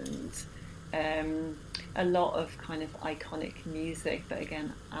days and a lot of kind of iconic music, but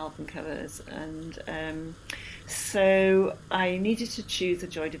again, album covers. And so I needed to choose a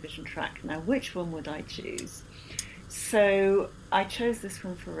Joy Division track. Now, which one would I choose? So I chose this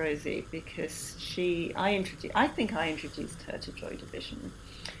one for Rosie because I think I introduced her to Joy Division,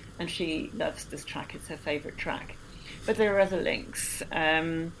 and she loves this track. It's her favourite track. But there are other links.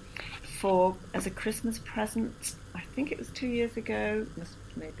 As a Christmas present, I think it was 2 years ago,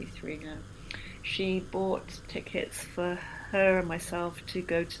 maybe 3 now, she bought tickets for her and myself to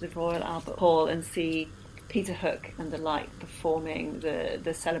go to the Royal Albert Hall and see Peter Hook and the Light performing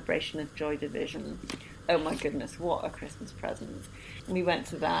the celebration of Joy Division. Oh my goodness, what a Christmas present. And we went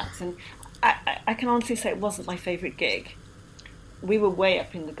to that, and I can honestly say it wasn't my favourite gig. We were way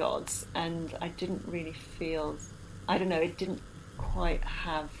up in the gods, and I didn't really feel, I don't know, it didn't quite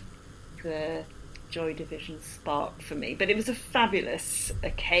have the Joy Division spark for me. But it was a fabulous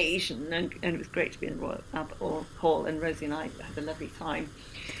occasion, and it was great to be in the Royal Albert Hall, and Rosie and I had a lovely time.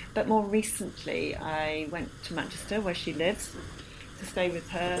 But more recently, I went to Manchester, where she lives, to stay with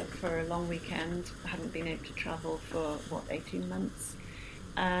her for a long weekend. I hadn't been able to travel for, 18 months.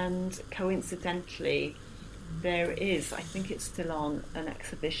 And coincidentally, there is, I think it's still on, an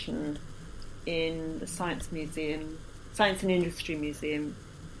exhibition in the Science and Industry Museum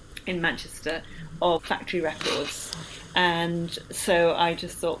in Manchester of factory records. And so I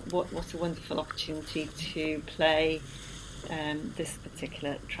just thought, what a wonderful opportunity to play this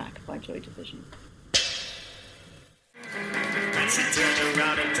particular track by Joy Division. And she turned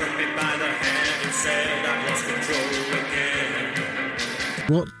around and took me by the hand and said, I've lost control again.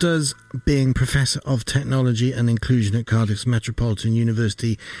 What does being Professor of Technology and Inclusion at Cardiff's Metropolitan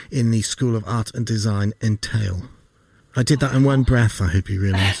University in the School of Art and Design entail? I did that in one breath, I hope you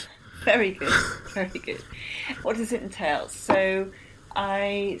realise. Very good, very good. What does it entail? So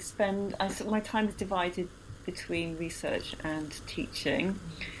my time is divided between research and teaching,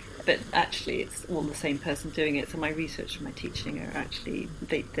 but actually it's all the same person doing it. So my research and my teaching are actually,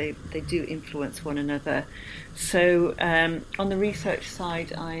 they do influence one another. So on the research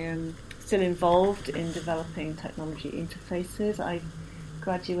side, I am still involved in developing technology interfaces. I've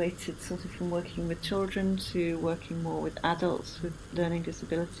graduated sort of from working with children to working more with adults with learning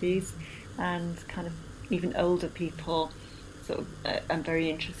disabilities and kind of even older people. So I'm very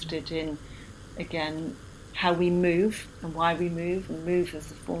interested in, again, how we move and why we move, and movement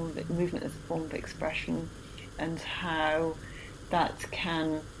as a form of expression, and how that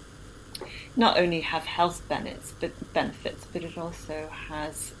can not only have health benefits, but it also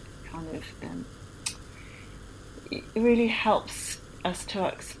has kind of it really helps us to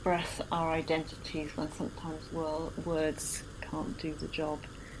express our identities when sometimes words can't do the job.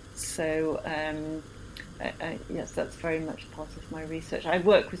 So yes, that's very much part of my research. I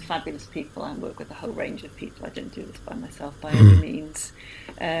work with fabulous people. I work with a whole range of people. I don't do this by myself by any means.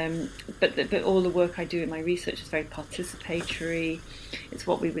 But all the work I do in my research is very participatory. It's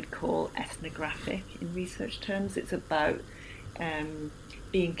what we would call ethnographic in research terms. It's about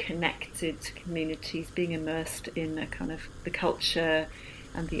being connected to communities, being immersed in a kind of the culture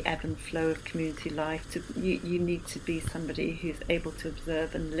and the ebb and flow of community life. You need to be somebody who's able to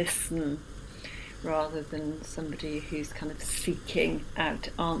observe and listen, rather than somebody who's kind of seeking out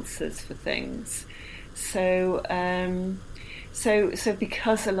answers for things. So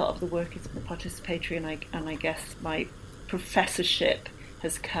because a lot of the work is participatory, and I guess my professorship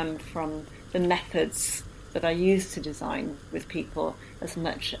has come from the methods that I use to design with people as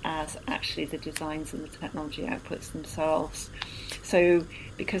much as actually the designs and the technology outputs themselves. So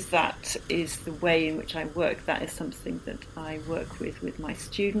because that is the way in which I work, that is something that I work with my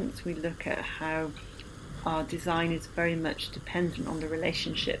students. We look at how our design is very much dependent on the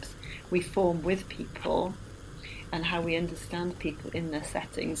relationships we form with people and how we understand people in their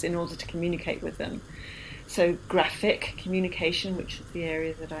settings in order to communicate with them. So graphic communication, which is the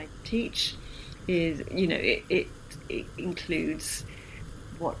area that I teach, is, it includes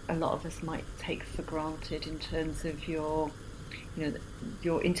what a lot of us might take for granted in terms of your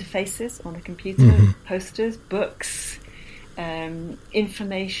interfaces on a computer, posters, books,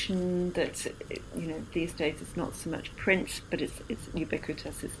 information that, these days it's not so much print, but it's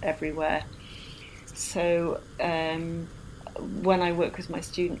ubiquitous, it's everywhere. So when I work with my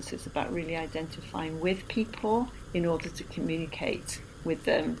students, it's about really identifying with people in order to communicate with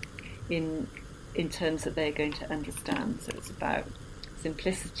them in terms that they're going to understand. So it's about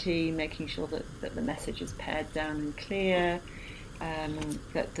simplicity, making sure that the message is pared down and clear,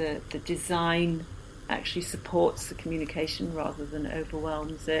 that the design actually supports the communication rather than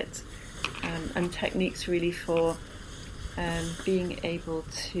overwhelms it, and techniques really for being able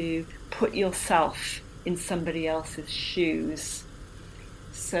to put yourself in somebody else's shoes.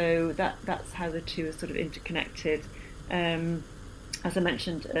 So that's how the two are sort of interconnected. As I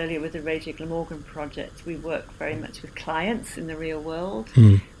mentioned earlier with the Radio Glamorgan project, we work very much with clients in the real world.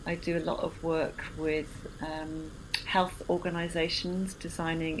 I do a lot of work with health organisations,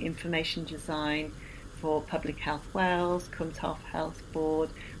 designing information design for Public Health Wales, Cwm Taf Health Board.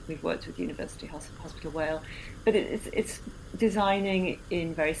 We've worked with University Hospital Wales, but it's designing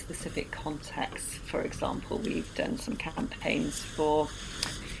in very specific contexts. For example, we've done some campaigns for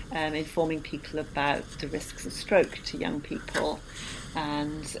informing people about the risks of stroke to young people,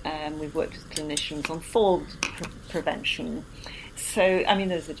 and we've worked with clinicians on fall prevention. So,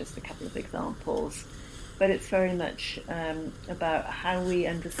 those are just a couple of examples, but it's very much about how we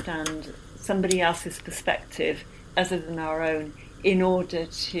understand somebody else's perspective other than our own in order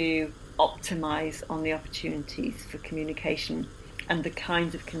to optimise on the opportunities for communication, and the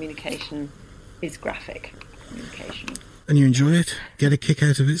kind of communication is graphic communication. And you enjoy it? Get a kick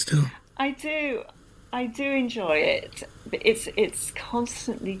out of it still? I do enjoy it, but it's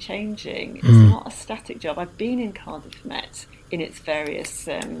constantly changing. It's not a static job. I've been in Cardiff Met in its various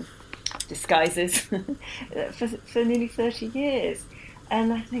disguises for nearly 30 years.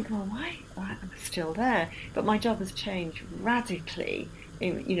 And I think, well, why? I'm still there. But my job has changed radically.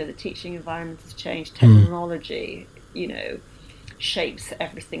 The teaching environment has changed. Technology, shapes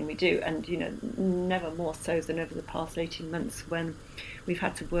everything we do. And, never more so than over the past 18 months when we've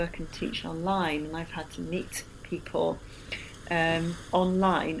had to work and teach online. And I've had to meet people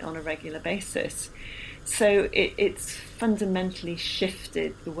online on a regular basis. So it's fundamentally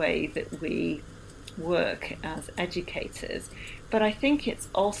shifted the way that we work as educators. But I think it's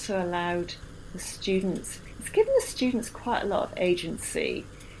also allowed it's given the students quite a lot of agency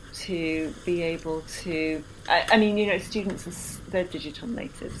to be able to, students, they're digital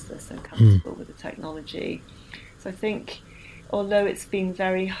natives, they're so comfortable with the technology. So I think, although it's been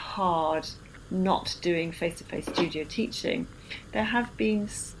very hard not doing face-to-face studio teaching, there have been,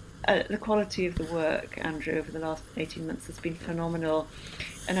 the quality of the work, Andrew, over the last 18 months has been phenomenal.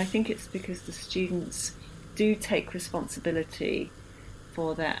 And I think it's because the students do take responsibility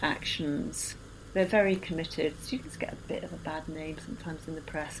for their actions. They're very committed. Students get a bit of a bad name sometimes in the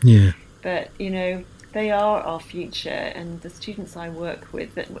press. Yeah. But, they are our future, and the students I work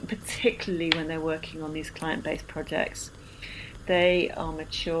with, particularly when they're working on these client-based projects, they are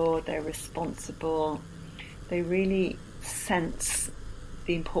mature, they're responsible, they really sense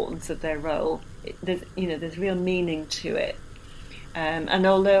the importance of their role. There's real meaning to it. And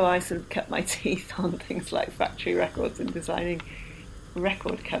although I sort of cut my teeth on things like factory records and designing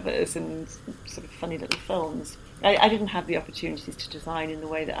record covers and sort of funny little films, I didn't have the opportunities to design in the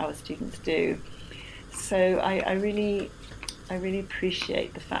way that our students do. So I really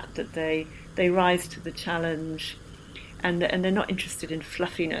appreciate the fact that they rise to the challenge, and they're not interested in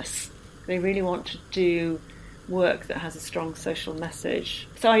fluffiness. They really want to do work that has a strong social message.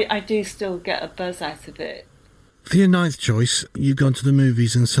 So I do still get a buzz out of it. For your ninth choice, you've gone to the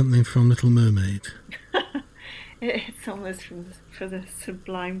movies and something from Little Mermaid. It's almost from the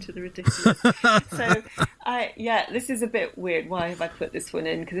sublime to the ridiculous. So, this is a bit weird. Why have I put this one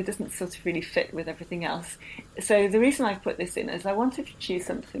in? Because it doesn't sort of really fit with everything else. So the reason I've put this in is I wanted to choose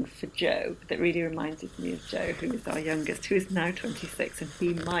something for Joe that really reminded me of Joe, who is our youngest, who is now 26, and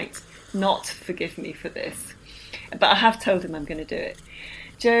he might not forgive me for this. But I have told him I'm going to do it.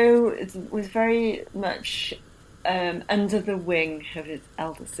 Joe was very much under the wing of his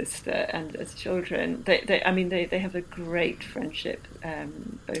elder sister, and as children, they have a great friendship.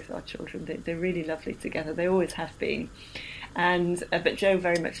 Both our children, they're really lovely together. They always have been, but Joe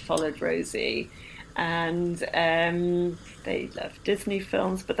very much followed Rosie, and they love Disney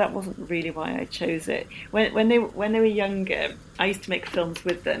films. But that wasn't really why I chose it. When they were younger, I used to make films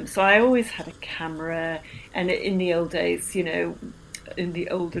with them, so I always had a camera. And in the old days, in the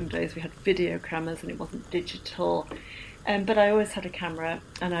olden days, we had video cameras and it wasn't digital. But I always had a camera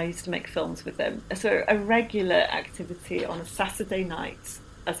and I used to make films with them. So a regular activity on a Saturday night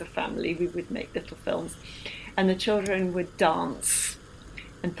as a family, we would make little films. And the children would dance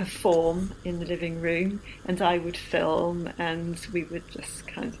and perform in the living room, and I would film, and we would just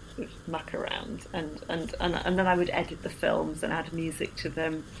kind of muck around. And then I would edit the films and add music to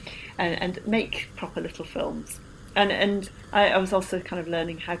them and make proper little films. And I was also kind of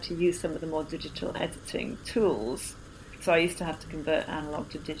learning how to use some of the more digital editing tools. So I used to have to convert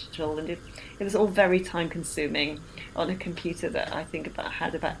analog to digital, and it was all very time consuming on a computer that I think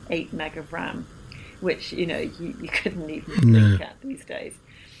had about 8 meg of RAM, which, you couldn't even think at these days.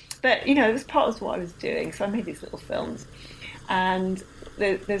 But, it was part of what I was doing, so I made these little films. And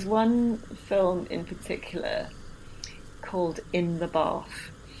there's one film in particular called In the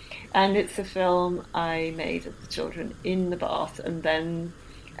Bath. And it's a film I made of the children in the bath, and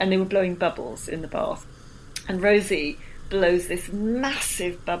they were blowing bubbles in the bath. And Rosie blows this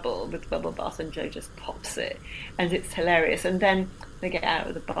massive bubble with the bubble bath, and Joe just pops it, and it's hilarious. And then they get out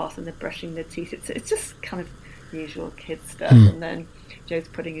of the bath and they're brushing their teeth. It's just kind of usual kid stuff. And then Joe's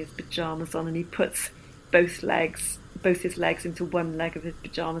putting his pyjamas on, and he puts both his legs into one leg of his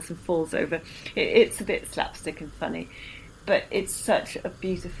pyjamas and falls over. It's a bit slapstick and funny. But it's such a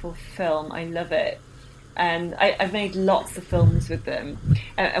beautiful film. I love it. And I've made lots of films with them.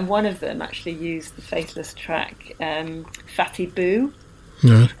 And one of them actually used the Faithless track, Fatty Boo.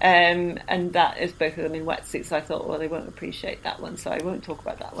 Yeah. And that is both of them in wetsuits. So I thought, well, they won't appreciate that one, so I won't talk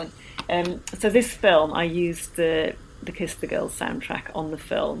about that one. So this film, I used the Kiss the Girls soundtrack on the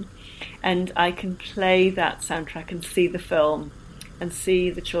film. And I can play that soundtrack and see the film and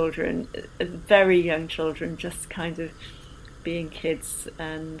see the children, very young children, just kind of being kids,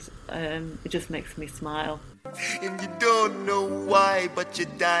 and it just makes me smile. And you don't know why, but you're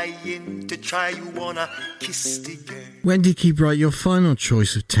dying to try. You wanna kiss the girl. Wendy Keebright, your final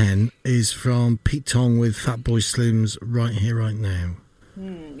choice of 10 is from Pete Tong with Fatboy Slim's Right Here, Right Now.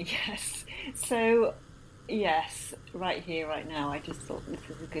 Yes. So, yes, Right Here, Right Now. I just thought this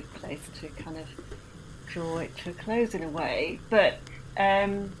was a good place to kind of draw it to a close in a way. But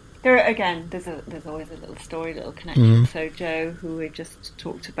there's always a little story, a little connection. So Joe, who we just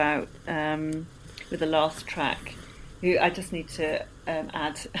talked about with the last track, who I just need to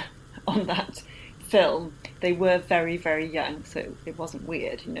add on that film, they were very, very young, so it wasn't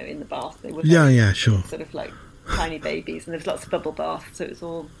weird, in the bath. They were sure, sort of like tiny babies, and there was lots of bubble baths, so it was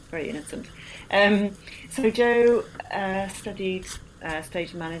all very innocent. So Joe studied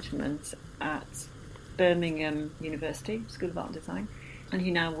stage management at Birmingham University School of Art and Design. And he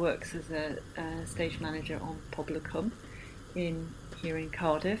now works as a stage manager on Poblacion here in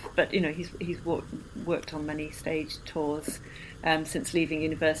Cardiff. But he's worked on many stage tours since leaving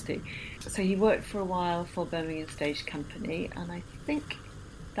university. So he worked for a while for Birmingham Stage Company, and I think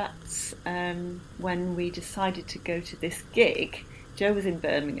that's when we decided to go to this gig. Joe was in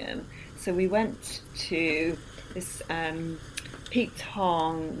Birmingham, so we went to this Pete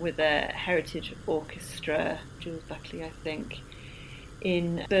Tong with a heritage orchestra, Jules Buckley, I think.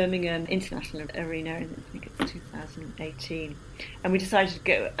 in Birmingham International Arena, and I think it's 2018. And we decided to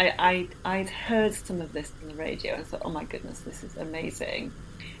go. I'd heard some of this on the radio and thought, oh my goodness, this is amazing.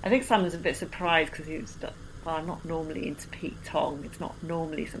 I think Sam was a bit surprised because he was, well, I'm not normally into Pete Tong. It's not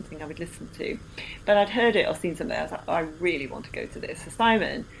normally something I would listen to. But I'd heard it or seen something. I was like, oh, I really want to go to this. So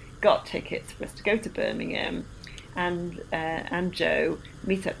Simon got tickets for us to go to Birmingham and Joe,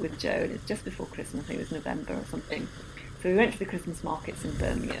 meet up with Joe. And it's just before Christmas. I think it was November or something. So we went to the Christmas markets in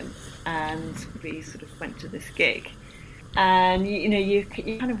Birmingham and we sort of went to this gig. And, you're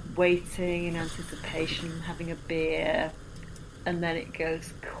kind of waiting in anticipation, having a beer, and then it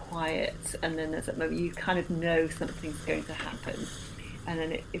goes quiet, and then there's that moment you kind of know something's going to happen. And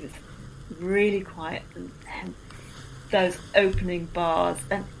then it was really quiet, and then those opening bars,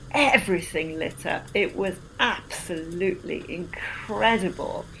 and everything lit up. It was absolutely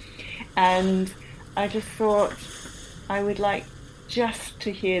incredible. And I just thought I would like just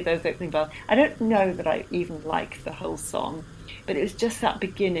to hear those opening bars. I don't know that I even like the whole song, but it was just that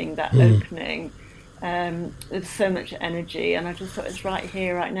beginning, that opening. There's so much energy, and I just thought it's right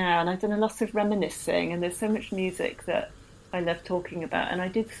here, right now. And I've done a lot of reminiscing, and there's so much music that I love talking about. And I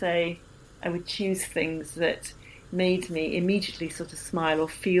did say I would choose things that made me immediately sort of smile or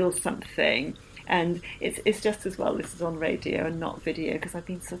feel something. And it's just as well this is on radio and not video, because I've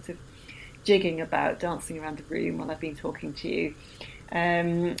been sort of jigging about, dancing around the room while I've been talking to you.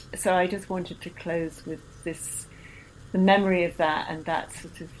 So I just wanted to close with the memory of that, and that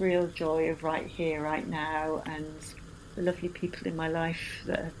sort of real joy of right here, right now, and the lovely people in my life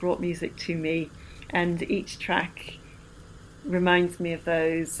that have brought music to me. And each track reminds me of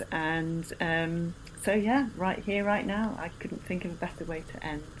those. And so, yeah, right here, right now. I couldn't think of a better way to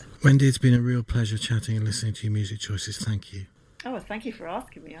end. Wendy, it's been a real pleasure chatting and listening to your music choices. Thank you. Oh, well, thank you for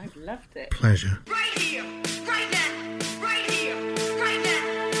asking me. I've loved it. Pleasure. Right here, right now, right here, right now,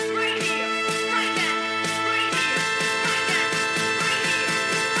 right here, right now, right here, right now, right here,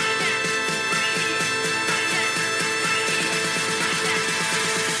 right now, right here, right now.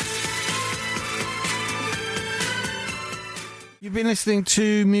 You've been listening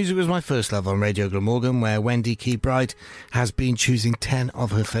to Music Was My First Love on Radio Glamorgan, where Wendy Keybright has been choosing 10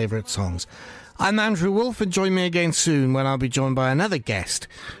 of her favourite songs. I'm Andrew Wolfe, and join me again soon when I'll be joined by another guest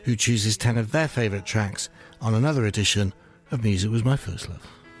who chooses 10 of their favourite tracks on another edition of Music Was My First Love.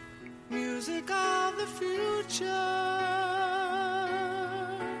 Music of the future.